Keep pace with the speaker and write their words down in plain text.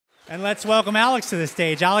And let's welcome Alex to the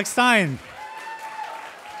stage. Alex Stein.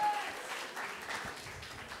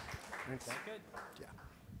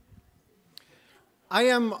 I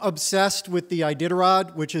am obsessed with the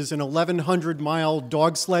Iditarod, which is an 1,100-mile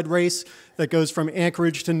dog sled race that goes from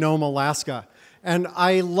Anchorage to Nome, Alaska. And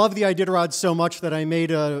I love the Iditarod so much that I made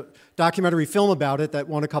a documentary film about it that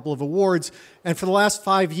won a couple of awards. And for the last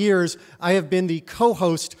 5 years, I have been the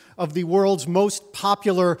co-host of the world's most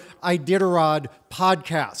popular Iditarod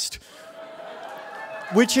podcast,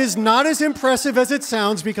 which is not as impressive as it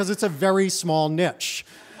sounds because it's a very small niche.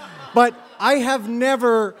 But I have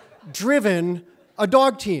never driven a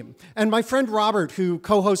dog team. And my friend Robert, who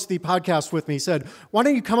co-hosts the podcast with me, said, why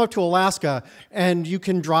don't you come up to Alaska and you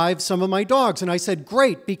can drive some of my dogs? And I said,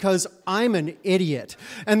 great, because I'm an idiot.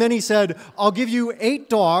 And then he said, I'll give you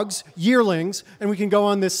 8 dogs, yearlings, and we can go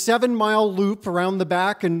on this 7-mile loop around the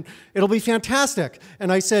back and it'll be fantastic.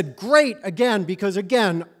 And I said, great, again, because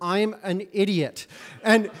again, I'm an idiot.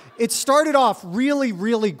 And it started off really,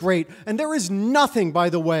 really great. And there is nothing, by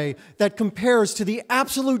the way, that compares to the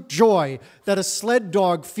absolute joy that a sled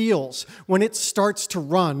dog feels when it starts to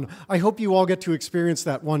run. I hope you all get to experience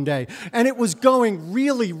that one day. And it was going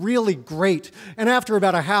really, really great. And after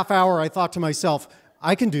about a half hour, I thought to myself,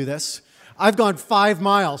 I can do this. I've gone 5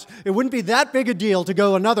 miles. It wouldn't be that big a deal to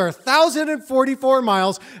go another 1,044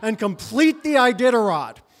 miles and complete the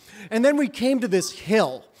Iditarod. And then we came to this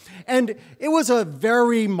hill. And it was a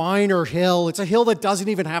very minor hill. It's a hill that doesn't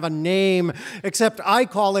even have a name, except I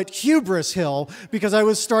call it Hubris Hill because I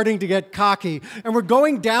was starting to get cocky. And we're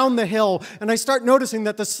going down the hill, and I start noticing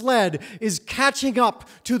that the sled is catching up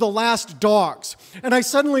to the last dogs. And I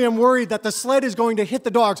suddenly am worried that the sled is going to hit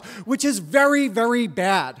the dogs, which is very, very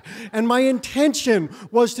bad. And my intention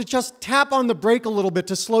was to just tap on the brake a little bit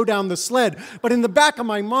to slow down the sled. But in the back of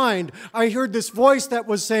my mind, I heard this voice that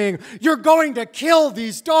was saying, "You're going to kill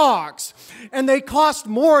these dogs. And they cost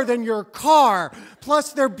more than your car.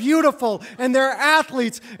 Plus, they're beautiful, and they're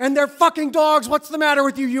athletes, and they're fucking dogs. What's the matter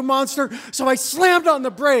with you, you monster?" So I slammed on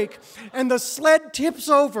the brake, and the sled tips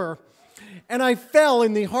over, and I fell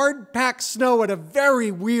in the hard-packed snow at a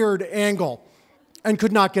very weird angle and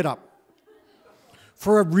could not get up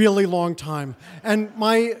for a really long time. And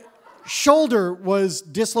my shoulder was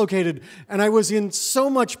dislocated, and I was in so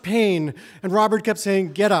much pain, and Robert kept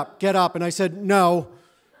saying, get up, and I said, no.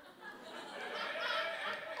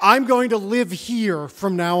 I'm going to live here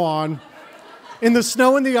from now on, in the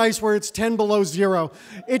snow and the ice where it's 10 below zero.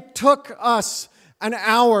 It took us an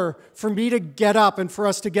hour for me to get up and for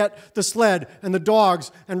us to get the sled and the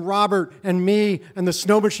dogs and Robert and me and the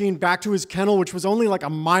snow machine back to his kennel, which was only like a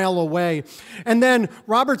mile away. And then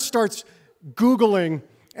Robert starts Googling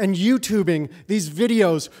and YouTubing these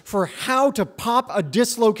videos for how to pop a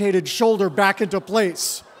dislocated shoulder back into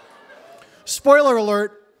place. Spoiler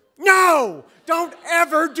alert, no! Don't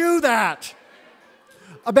ever do that.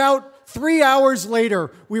 About 3 hours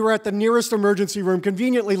later, we were at the nearest emergency room,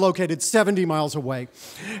 conveniently located 70 miles away.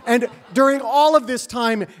 And during all of this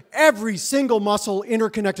time, every single muscle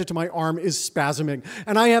interconnected to my arm is spasming.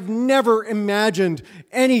 And I have never imagined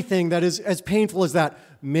anything that is as painful as that.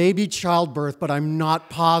 Maybe childbirth, but I'm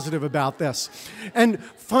not positive about this. And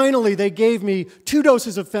finally, they gave me 2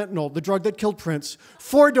 doses of fentanyl, the drug that killed Prince,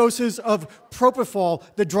 4 doses of propofol,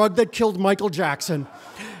 the drug that killed Michael Jackson.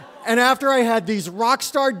 And after I had these rock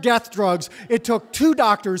star death drugs, it took 2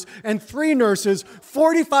 doctors and 3 nurses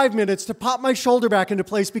 45 minutes to pop my shoulder back into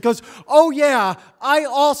place because, oh yeah, I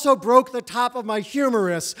also broke the top of my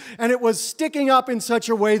humerus, and it was sticking up in such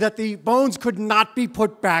a way that the bones could not be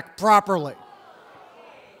put back properly.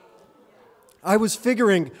 I was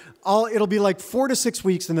figuring it'll be like 4 to 6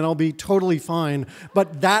 weeks and then I'll be totally fine,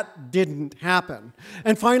 but that didn't happen.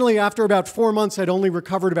 And finally, after about 4 months, I'd only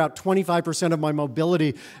recovered about 25% of my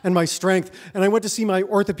mobility and my strength, and I went to see my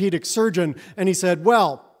orthopedic surgeon, and he said,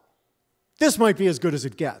 well, this might be as good as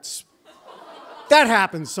it gets. That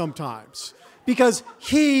happens sometimes, because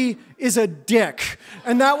he is a dick,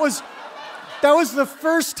 and that was the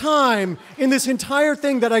first time in this entire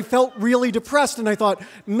thing that I felt really depressed, and I thought,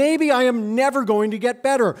 maybe I am never going to get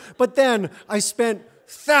better. But then I spent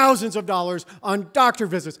thousands of dollars on doctor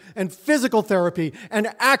visits and physical therapy and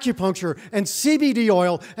acupuncture and CBD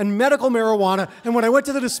oil and medical marijuana. And when I went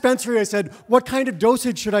to the dispensary, I said, what kind of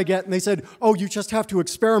dosage should I get? And they said, oh, you just have to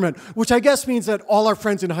experiment, which I guess means that all our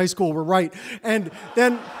friends in high school were right. And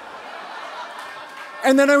then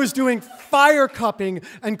I was doing fire cupping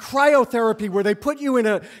and cryotherapy where they put you in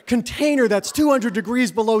a container that's 200 degrees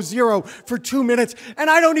below zero for 2 minutes, and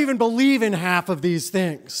I don't even believe in half of these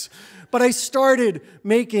things. But I started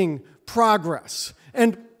making progress.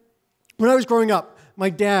 And when I was growing up, my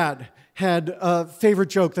dad had a favorite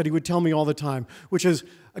joke that he would tell me all the time, which is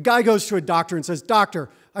a guy goes to a doctor and says, "Doctor,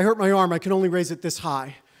 I hurt my arm. I can only raise it this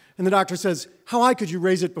high." And the doctor says, "How high could you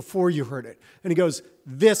raise it before you hurt it?" And he goes,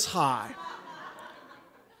 "This high."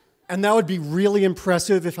 And that would be really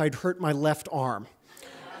impressive if I'd hurt my left arm.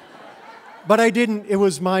 But I didn't. It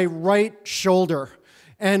was my right shoulder.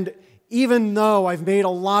 And even though I've made a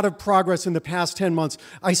lot of progress in the past 10 months,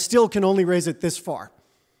 I still can only raise it this far.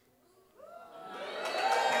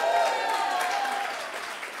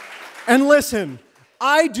 And listen,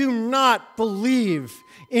 I do not believe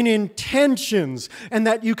in intentions and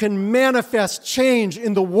that you can manifest change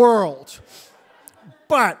in the world.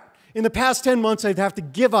 But in the past 10 months, I'd have to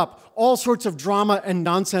give up all sorts of drama and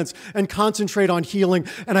nonsense and concentrate on healing.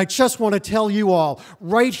 And I just want to tell you all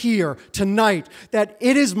right here tonight that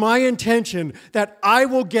it is my intention that I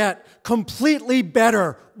will get completely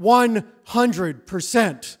better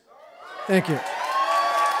 100%. Thank you.